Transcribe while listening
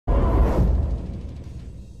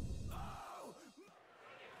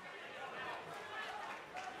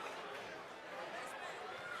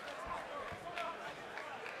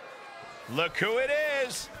Look who it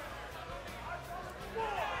is.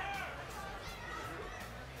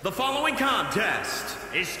 The following contest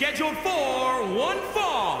is scheduled for one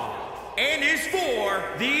fall and is for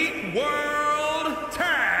the World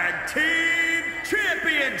Tag Team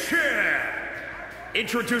Championship.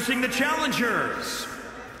 Introducing the challengers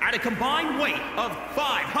at a combined weight of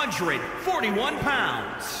 541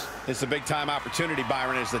 pounds. This is a big-time opportunity,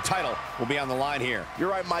 Byron, as the title will be on the line here.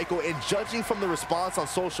 You're right, Michael, and judging from the response on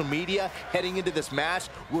social media heading into this match,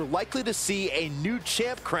 we're likely to see a new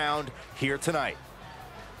champ crowned here tonight.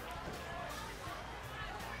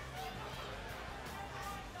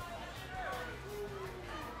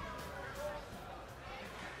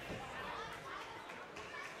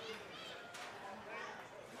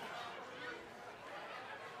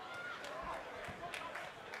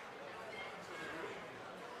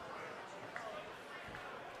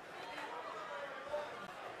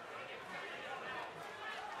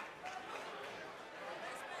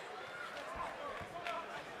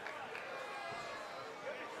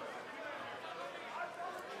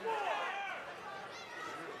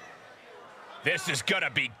 This is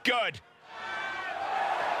gonna be good.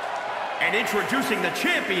 And introducing the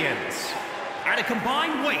champions at a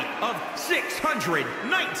combined weight of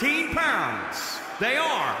 619 pounds. They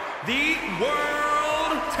are the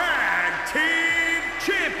World Tag Team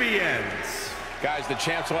Champions. Guys, the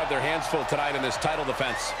champs will have their hands full tonight in this title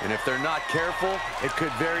defense. And if they're not careful, it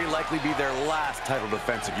could very likely be their last title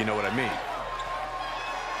defense, if you know what I mean.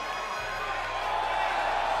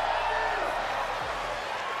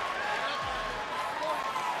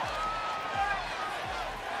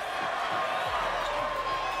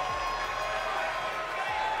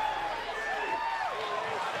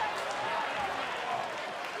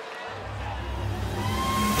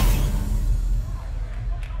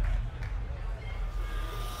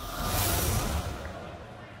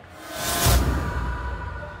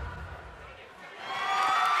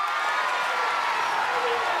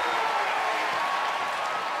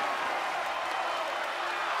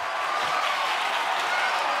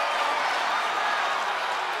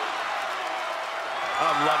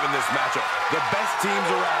 I'm loving this matchup. The best teams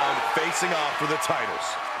around facing off for the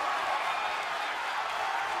titles.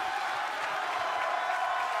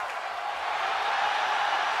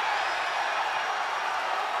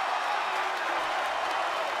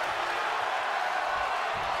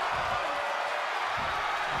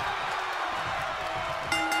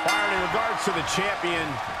 Byron, in regards to the champion,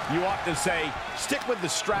 you often say, stick with the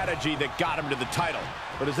strategy that got him to the title.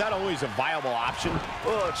 But is that always a viable option?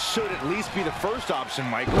 Well, it should at least be the first option,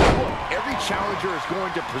 Michael. Look, every challenger is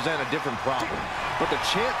going to present a different problem. But the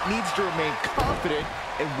champ needs to remain confident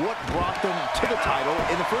in what brought them to the title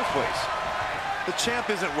in the first place. The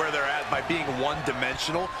champ isn't where they're at by being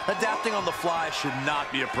one-dimensional. Adapting on the fly should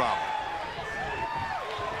not be a problem.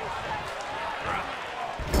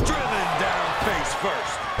 Driven down face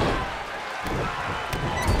first.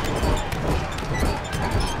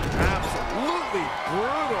 Absolutely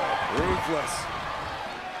brutal. Ruthless.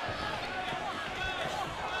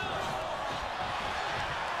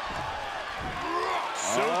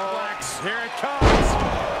 Suplex, here it comes.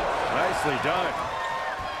 Nicely done.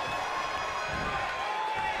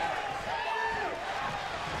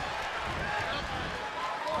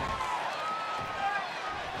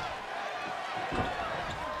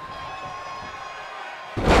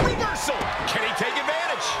 Reversal. Can he take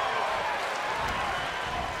advantage?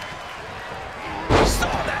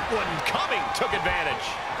 Saw that one coming. Took advantage.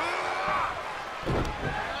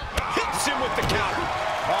 Hits him with the counter.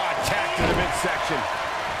 Oh, attack to the midsection.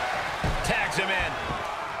 Tags him in.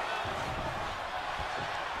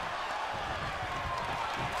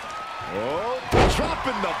 Oh,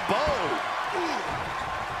 dropping the bow.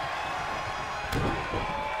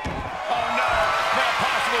 Oh, no. Now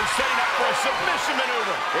possibly setting up for a submission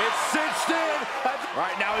maneuver. It's cinched in.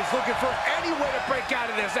 Right now he's looking for any way to break out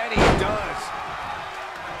of this, and he does.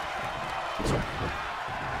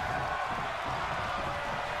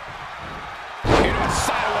 Into a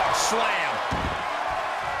sidewalk slam.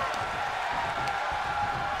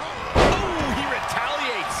 Oh, he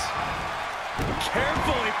retaliates.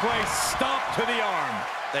 Carefully placed stomp to the arm.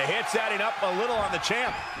 The hit's adding up a little on the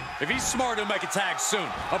champ. If he's smart, he'll make a tag soon.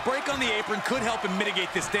 A break on the apron could help him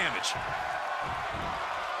mitigate this damage.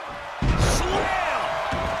 Slam!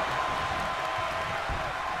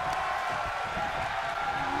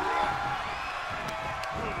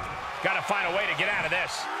 Got to find a way to get out of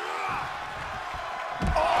this.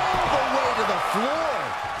 All the way to the floor.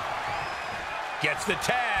 Gets the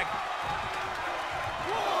tag.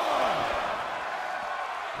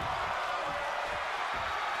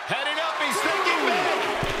 Heading up, he's thinking big.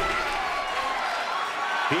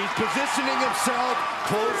 He's positioning himself,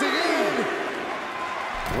 closing in.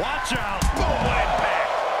 Watch out. Boom, what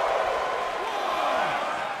impact.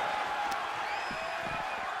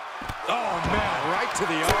 Oh, man, right to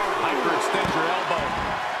the arm. Hyperextend your elbow.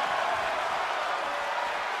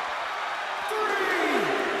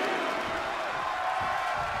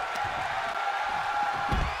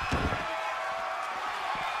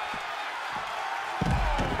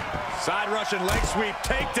 3. Side Russian leg sweep,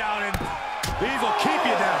 takedown, and these will keep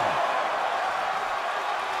you down.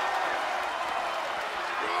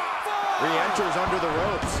 Re-enters under the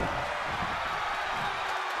ropes.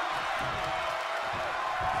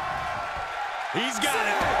 He's got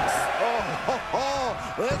it.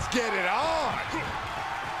 Let's get it on.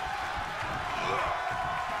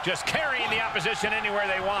 Just carrying the opposition anywhere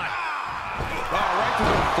they want. Oh, right to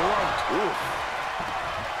the throat. Ooh.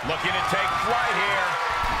 Looking to take flight here.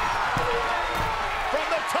 From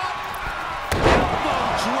the top. Elbow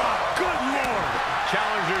drop. Good Lord.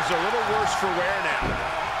 Challenger's a little worse for wear now.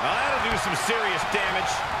 Well, that'll do some serious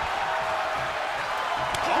damage.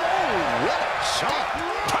 Oh, what a shot.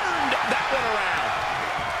 Turned that one around.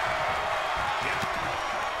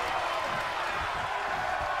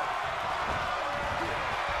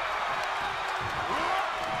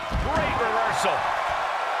 Great reversal.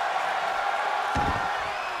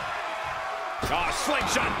 Oh,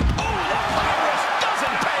 slingshot. Oh, the Pyrus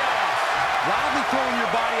doesn't pay off. Wildly throwing your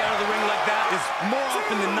body out of the ring like that is more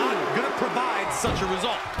often than not going to provide such a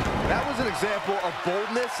result. That was an example of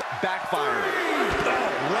boldness backfiring. Oh,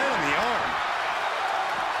 right on the arm.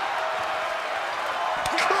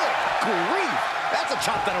 Good grief. That's a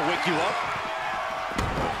chop that'll wake you up.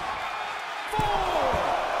 4.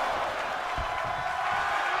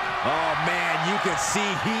 Oh, man, you can see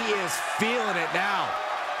he is feeling it now.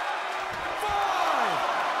 5.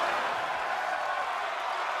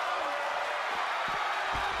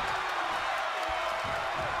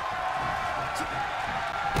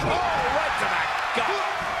 Oh, right to the gut.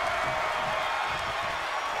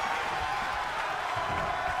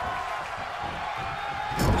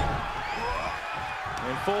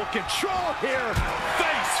 In full control here.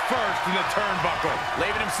 Face first in the turnbuckle.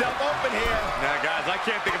 Leaving himself open here. Now, guys, I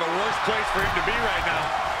can't think of a worse place for him to be right now.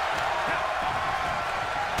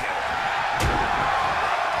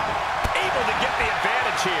 Able to get the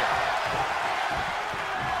advantage here.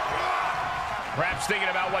 Perhaps thinking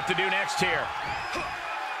about what to do next here.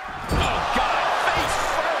 Oh, God, face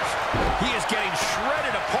first. He is getting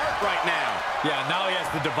shredded apart right now. Yeah, now he has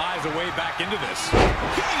to devise a way back into this.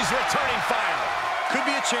 He's returning fire. Could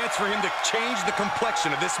be a chance for him to change the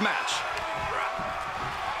complexion of this match.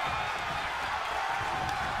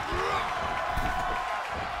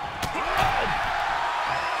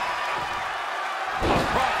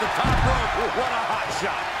 Across the top rope. What a hot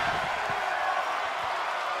shot.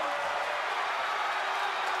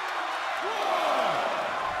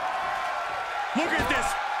 Look at this.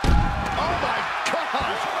 Oh, my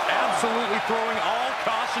gosh. Absolutely throwing all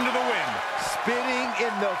caution to the wind. Spinning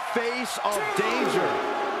in the face of danger.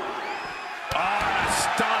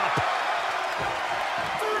 Stop.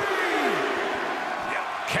 3.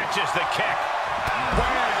 Catches the kick.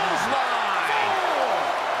 Wales line. 4.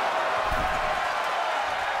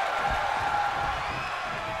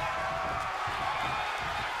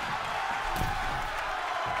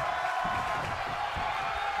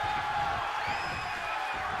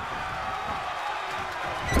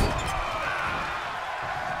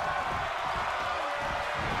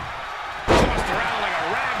 Tossed around like a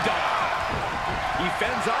rag doll. He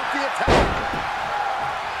fends off the attack.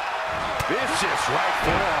 Vicious right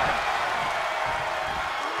forearm.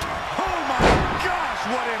 Oh my gosh,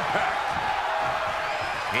 what impact.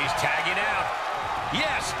 He's tagging out.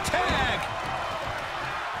 Yes, tag.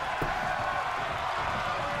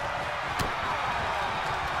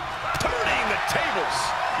 Turning the tables.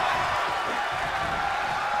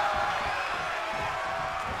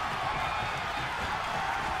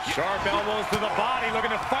 Sharp elbows to the body,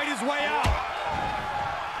 looking to fight his way out.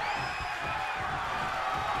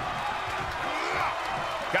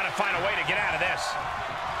 Got to find a way to get out of this.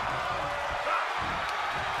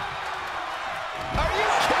 Are you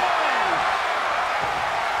kidding?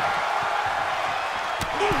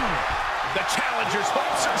 The challenger's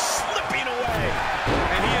hopes are slipping away.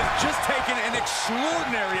 And he has just taken an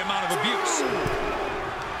extraordinary amount of abuse.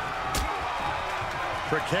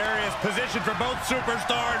 Precarious position for both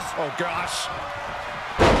superstars. Oh, gosh.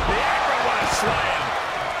 The apron, what a slam.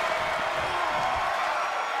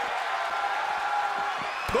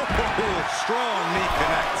 Oh, strong knee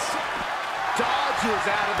connects. Dodges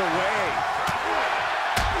out of the way.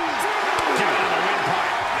 Get out of the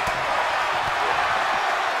windpipe.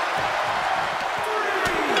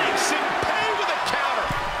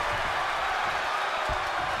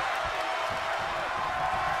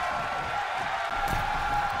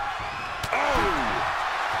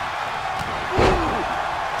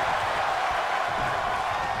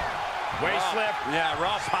 Yeah,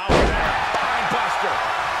 Ross power there. Spine buster.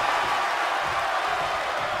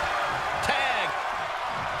 Tag.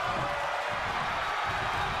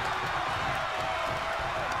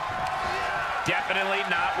 Definitely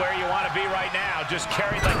not where you want to be right now. Just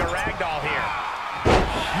carried like a rag doll here.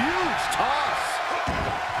 Huge toss.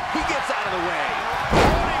 He gets out of the way.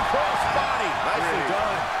 Running cross body. Nicely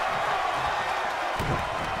done.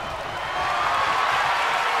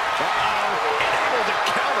 Able to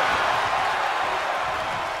counter.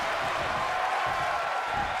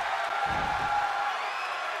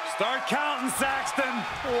 Start counting, Saxton.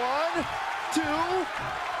 1, 2,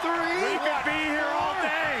 3. We could be here all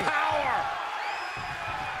day. Power.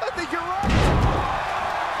 I think you're right.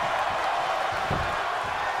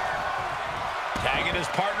 Tagging his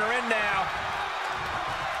partner in now.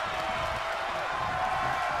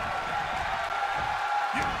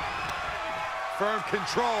 Firm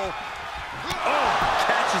control. Oh,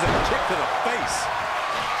 catches a kick to the face.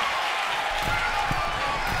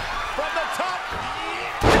 From the top.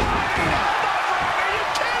 Are you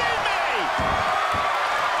kidding me?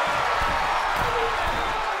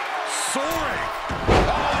 Soaring.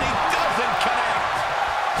 Oh, and he doesn't connect.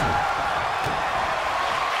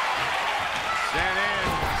 Stand in,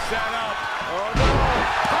 set up. Oh, no.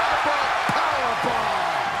 Powerbomb.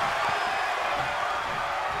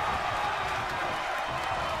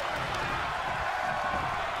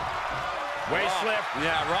 Waist lift.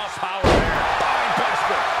 Yeah, Ross power there. Spine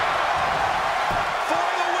buster. For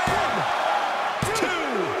the win. 2.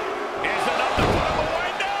 Is enough to put him away?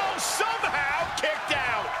 No, somehow kicked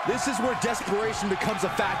out. This is where desperation becomes a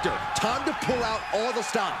factor. Time to pull out all the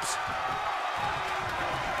stops.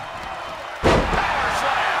 Power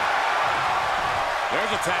slam.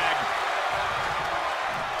 There's a tag.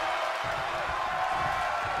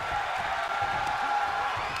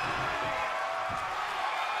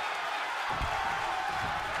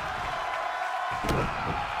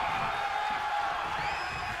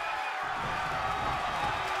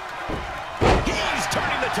 He's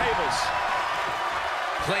turning the tables.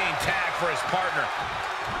 Clean tag for his partner.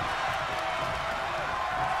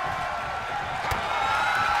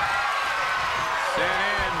 Stand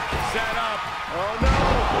in, set up. Oh, no.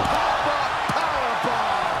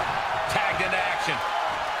 Powerbomb. Tagged into action.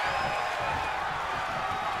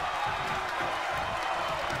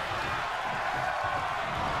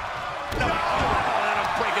 No. Let him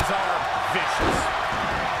break his arm. Vicious.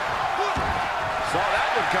 Saw that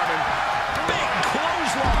one coming. Big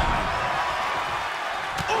clothesline.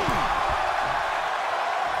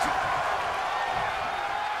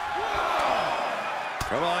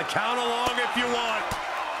 Come on, count along if you want.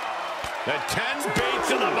 The 10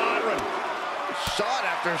 baits in the bottom. Shot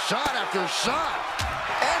after shot after shot.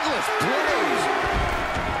 Endless blows.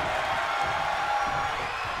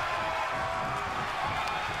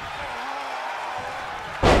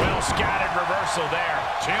 Well scattered reversal there.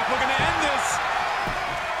 Champ looking to end this.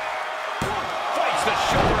 Fights the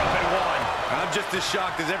shoulder up and one. I'm just as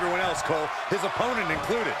shocked as everyone else, Cole, his opponent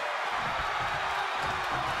included.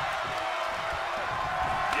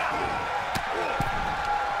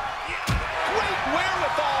 Great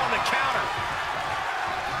wherewithal on the counter.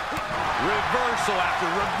 Reversal after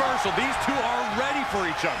reversal. These two are ready for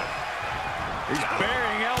each other. He's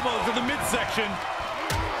burying elbows in the midsection.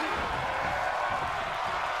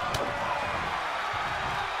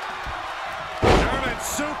 German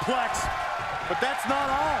suplex, but that's not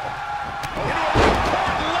all.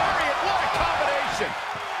 Lariat, what a combination.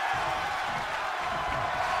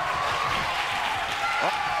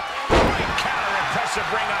 Great counter, impressive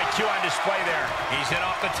ring IQ on display there. He's in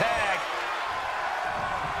off the tag.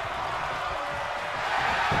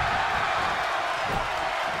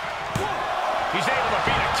 He's able to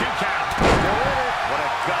beat a 2 count. What a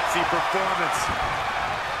gutsy performance.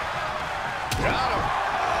 Got him.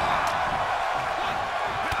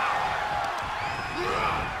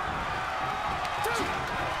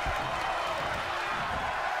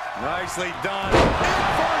 Nicely done.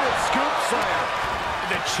 Inverted scoop slam.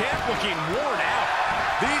 The champ looking worn out.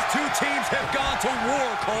 These two teams have gone to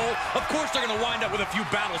war, Cole. Of course they're going to wind up with a few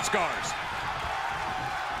battle scars.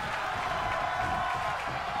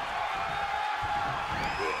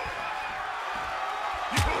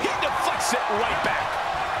 He deflects it right back.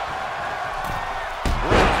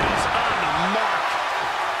 Rises on the mark.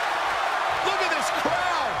 Look at this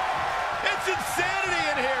crowd. It's insanity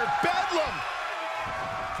in here. Bedlam.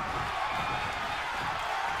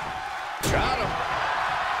 Got him.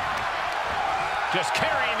 Just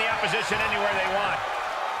carrying the opposition anywhere they want.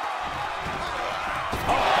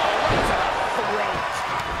 Oh, right to the throat.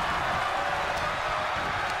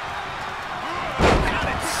 Got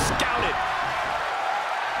it scouted.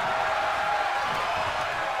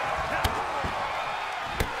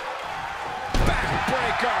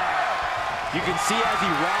 Smoker! You can see as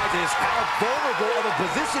he rises how vulnerable of a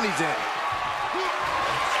position he's in.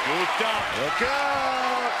 Scooped up. Look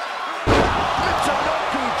out!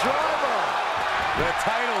 Michinoku driver! The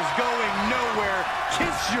title's going nowhere.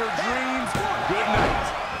 Kiss your dreams. Good night.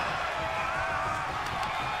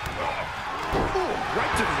 Ooh,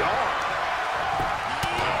 right to the arm.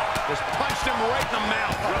 Just punched him right in the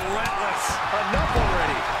mouth. Relentless. Enough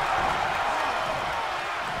already.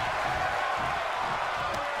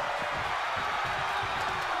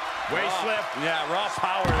 Waist slip. Yeah, raw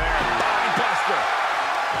power there. Buster.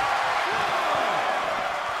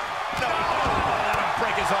 No, that'll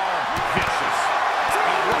break his arm. Vicious.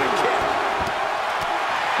 What a kick.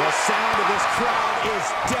 The sound of this crowd is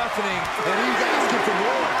deafening, and he's asking for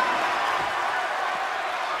more.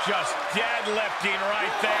 Just deadlifting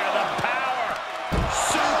right there. The power.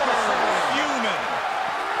 Superhuman.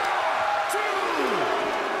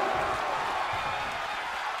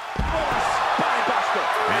 Spinebuster.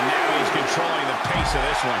 And now he's controlling the pace of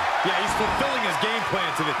this one. Yeah, he's fulfilling his game plan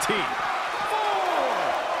to the T.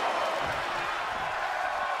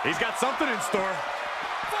 He's got something in store.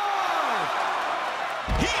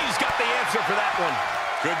 He's got the answer for that one.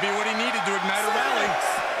 Could be what he needed to ignite a rally.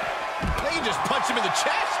 They can just punch him in the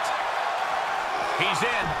chest. He's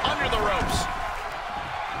in, under the ropes.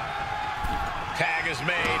 Tag is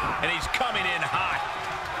made, and he's coming in hot.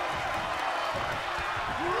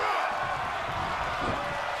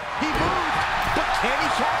 He moved, but can he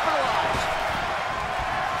capitalize?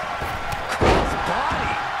 Cross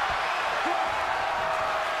body.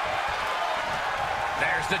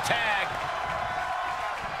 There's the tag.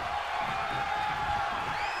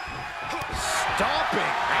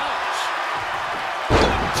 Stomping. Ouch.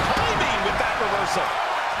 Good timing with that reversal.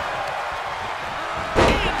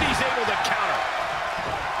 And he's able to counter.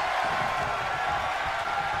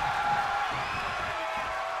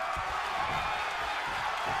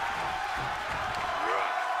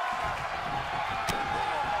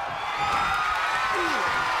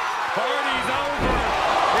 Party's over.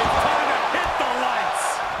 It's time to hit the lights.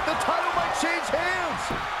 The title might change hands.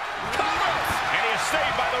 And he is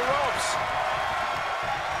saved by the ropes.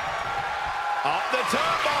 Up the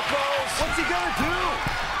top, Buffos. What's he gonna do?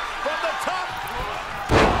 From the top.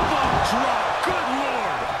 Elbow drop. Good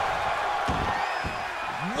Lord.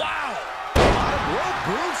 Wow. Bottom rope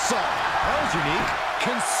moonsault. That was unique.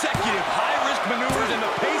 Consecutive high-risk maneuvers, and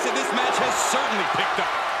the pace of this match has certainly picked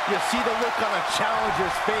up. You see the look on a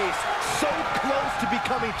challenger's face. So close to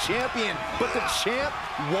becoming champion, but the champ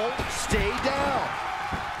won't stay down.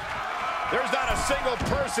 There's not a single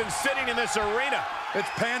person sitting in this arena. It's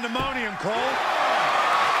pandemonium, Cole.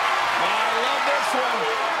 I love this one.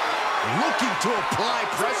 Looking to apply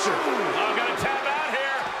pressure. I'm going to tap out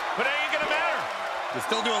here, but it ain't going to matter. They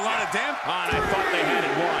still do a lot of damage. And I thought they had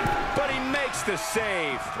it won, but he makes the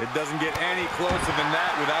save. It doesn't get any closer than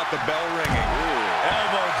that without the bell ringing.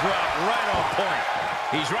 Elbow drop right on point.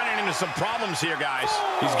 He's running into some problems here, guys.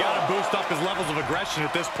 He's got to boost up his levels of aggression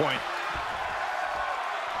at this point.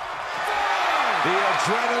 The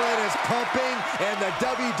adrenaline is pumping, and the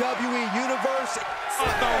WWE Universe Off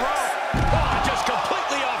the rope. Oh, just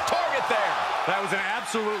completely off target there. That was an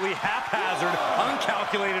absolutely haphazard,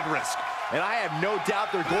 uncalculated risk. and I have no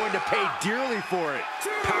doubt they're going to pay dearly for it.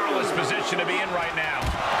 Powerless position to be in right now.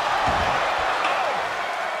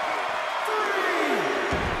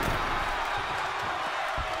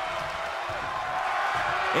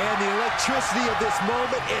 And the electricity of this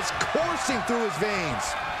moment is coursing through his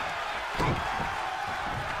veins.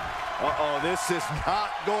 Uh-oh, this is not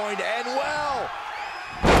going to end well.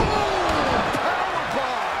 Boom!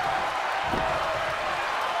 Powerbomb!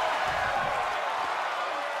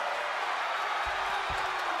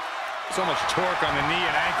 So much torque on the knee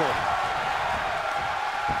and ankle.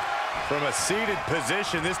 From a seated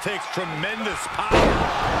position, this takes tremendous power.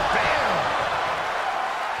 Bam!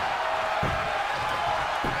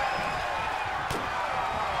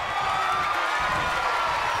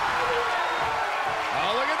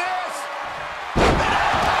 Oh, look at this!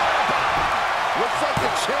 Looks like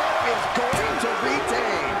the champ is going to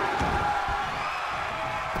retain.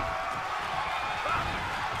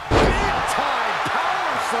 Big-time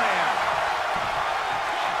power slam!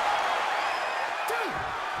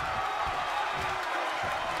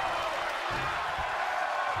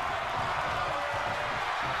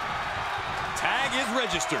 Tag is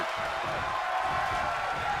registered.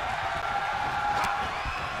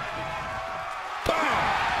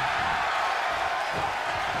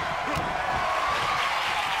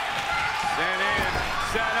 Sent in,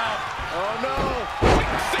 set up. Oh, no!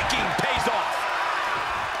 Quick thinking pays off.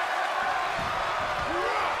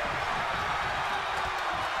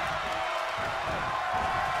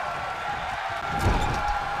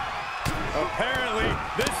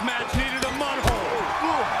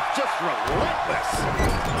 relentless.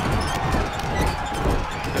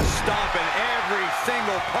 Just stomping every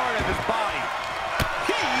single part of his body.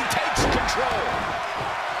 He takes control.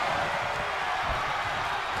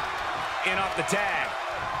 In off the tag.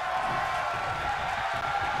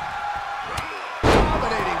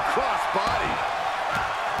 Dominating cross-body.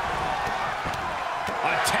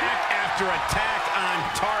 Attack after attack on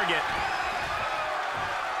target.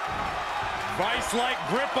 Vice-like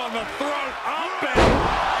grip on the throat. Up and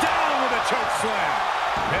down with a choke slam.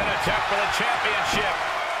 Pin attempt for the championship.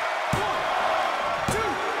 1, 2.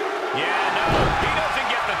 Yeah, no, he doesn't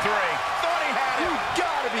get the 3. Thought he had it. You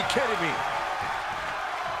gotta be kidding me.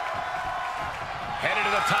 Headed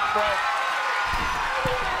to the top rope.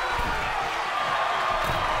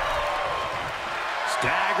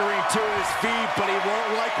 Staggering to his feet, but he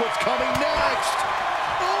won't like what's coming next.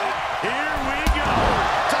 Here we go.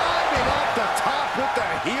 Diving off the top with the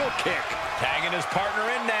heel kick. Tagging his partner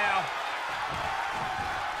in now.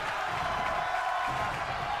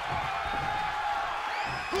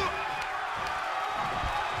 Ooh,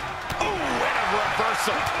 and a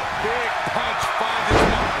reversal. Big punch finds its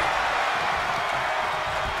mark.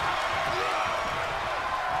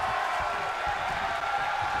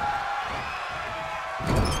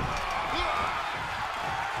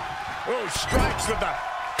 Ooh, strikes with the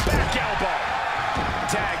back elbow.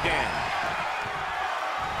 Tagged in.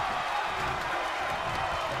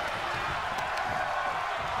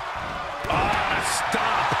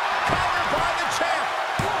 Stop. Covered by the champ.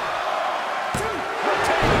 1, 2.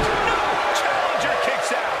 Retains. No. Challenger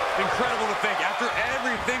kicks out. Incredible to think. After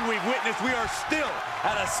everything we've witnessed, we are still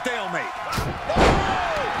at a stalemate.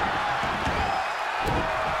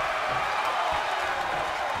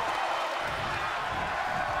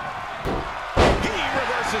 He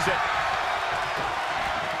reverses it.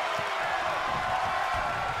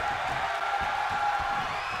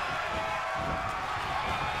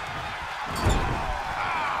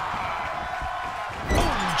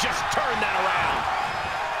 Just turn that around.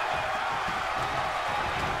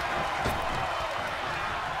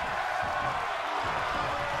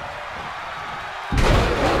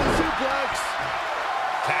 Suplex.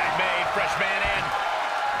 Tag made, fresh man in.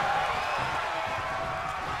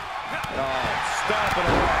 Oh, stomping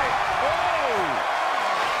away. Oh!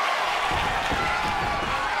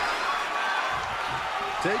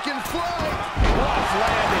 Taking flight. Off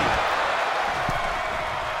landing.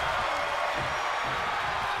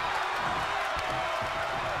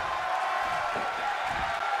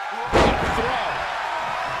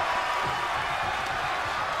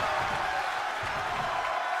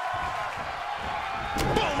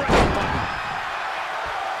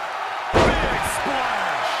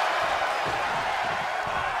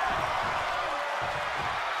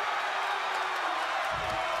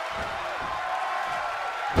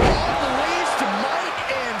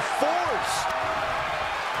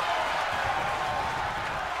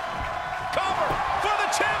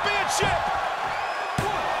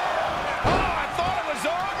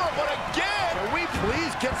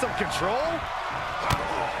 Get some control.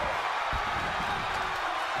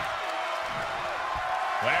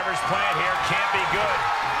 Whatever's planned here can't be good.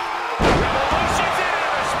 Revolution's in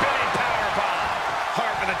with a spinning powerbomb.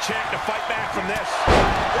 Hard for the champ to fight back from this.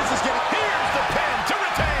 This is getting. Here's the pin to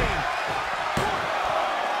retain.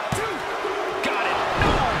 1, 2. Got it.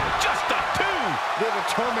 No, just a 2. The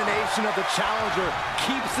determination of the challenger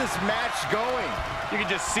keeps this match going. You can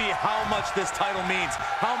just see how much this title means,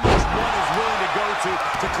 how much one is willing to go to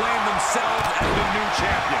claim themselves as the new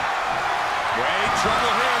champion. Great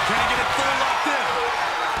trouble here. Can he get it fully locked in?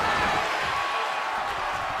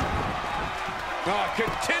 Oh,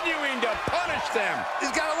 continuing to punish them.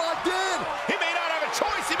 He's got it locked in. He may not have a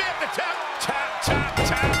choice. He may have to tap, tap, tap,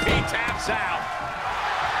 tap. He taps out.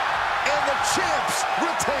 And the champs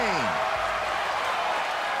retain.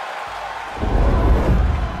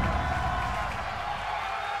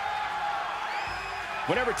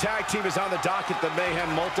 Whenever tag team is on the docket, the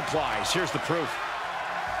mayhem multiplies. Here's the proof.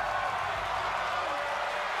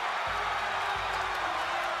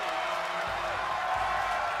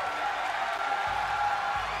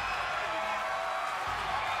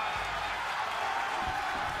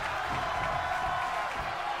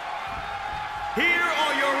 Here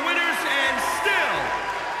are your winners and still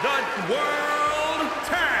the World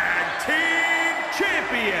Tag Team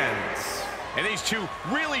Champions. And these two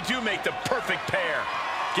really do make the perfect pair.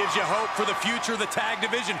 Gives you hope for the future of the tag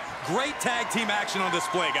division. Great tag team action on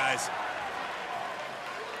display, guys.